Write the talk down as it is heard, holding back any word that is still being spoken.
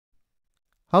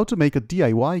How to make a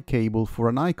DIY cable for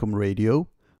an ICOM radio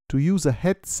to use a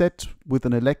headset with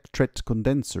an ELEKTRET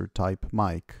condenser type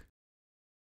mic.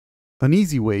 An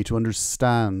easy way to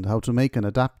understand how to make an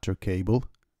adapter cable,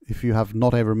 if you have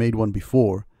not ever made one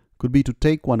before, could be to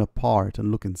take one apart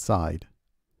and look inside.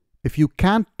 If you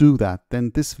can't do that,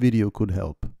 then this video could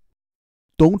help.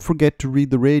 Don't forget to read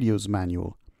the radio's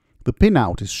manual. The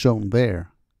pinout is shown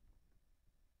there.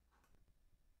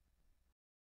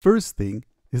 First thing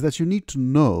is that you need to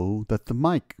know that the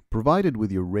mic provided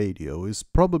with your radio is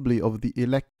probably of the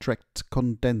ELEKTRET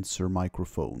condenser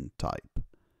microphone type.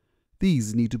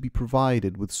 These need to be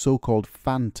provided with so-called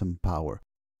phantom power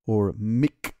or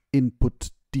mic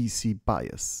input DC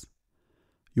bias.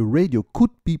 Your radio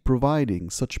could be providing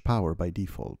such power by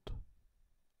default.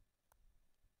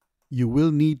 You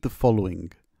will need the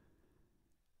following: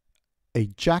 a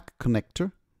jack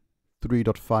connector,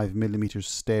 3.5mm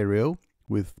stereo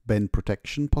with bend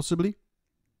protection possibly,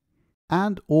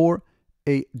 and or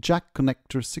a jack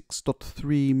connector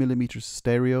 6.3mm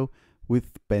stereo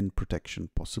with bend protection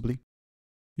possibly.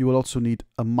 You will also need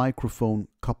a microphone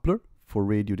coupler for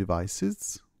radio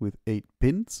devices with 8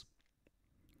 pins,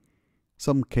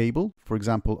 some cable, for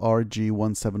example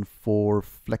RG174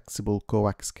 flexible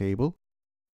coax cable,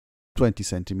 20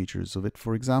 centimeters of it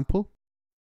for example,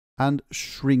 and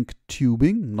shrink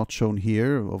tubing, not shown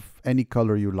here, of any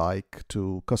color you like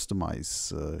to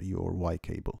customize your Y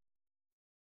cable.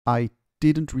 I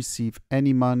didn't receive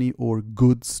any money or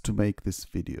goods to make this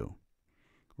video.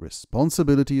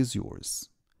 Responsibility is yours.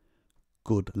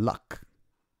 Good luck.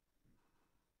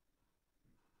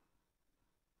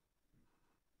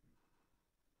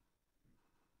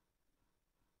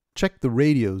 Check the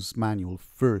radio's manual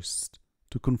first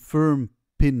to confirm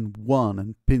pin 1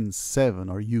 and pin 7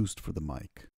 are used for the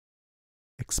mic.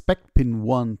 Expect pin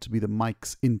 1 to be the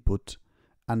mic's input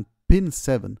and pin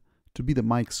 7 to be the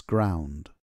mic's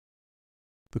ground.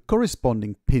 The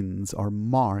corresponding pins are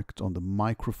marked on the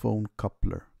microphone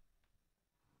coupler.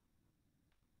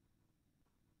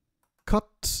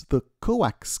 Cut the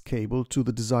coax cable to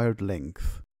the desired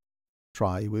length.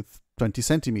 Try with 20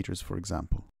 centimeters for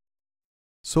example.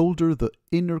 Solder the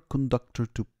inner conductor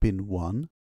to pin 1.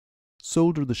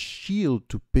 Solder the shield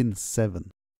to pin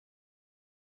 7.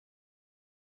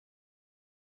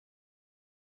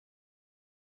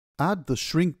 Add the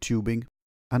shrink tubing,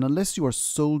 and unless you are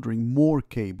soldering more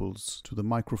cables to the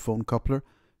microphone coupler,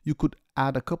 you could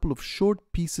add a couple of short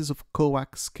pieces of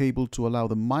coax cable to allow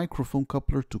the microphone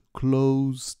coupler to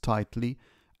close tightly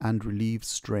and relieve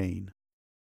strain.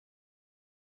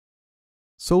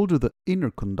 Solder the inner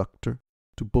conductor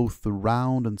to both the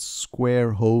round and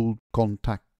square hole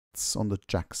contacts on the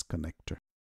jack's connector.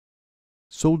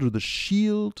 Solder the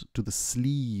shield to the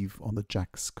sleeve on the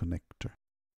jack's connector.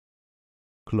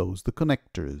 Close the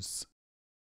connectors.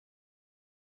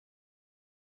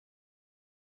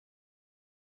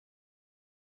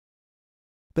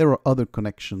 There are other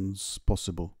connections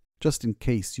possible, just in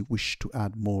case you wish to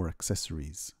add more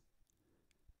accessories.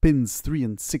 Pins 3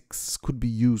 and 6 could be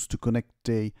used to connect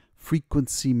a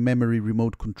frequency memory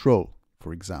remote control,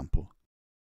 for example.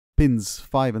 Pins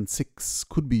 5 and 6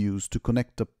 could be used to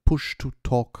connect a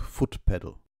push-to-talk foot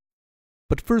pedal.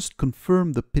 But first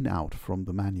confirm the pinout from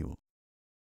the manual.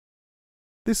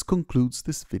 This concludes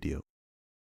this video.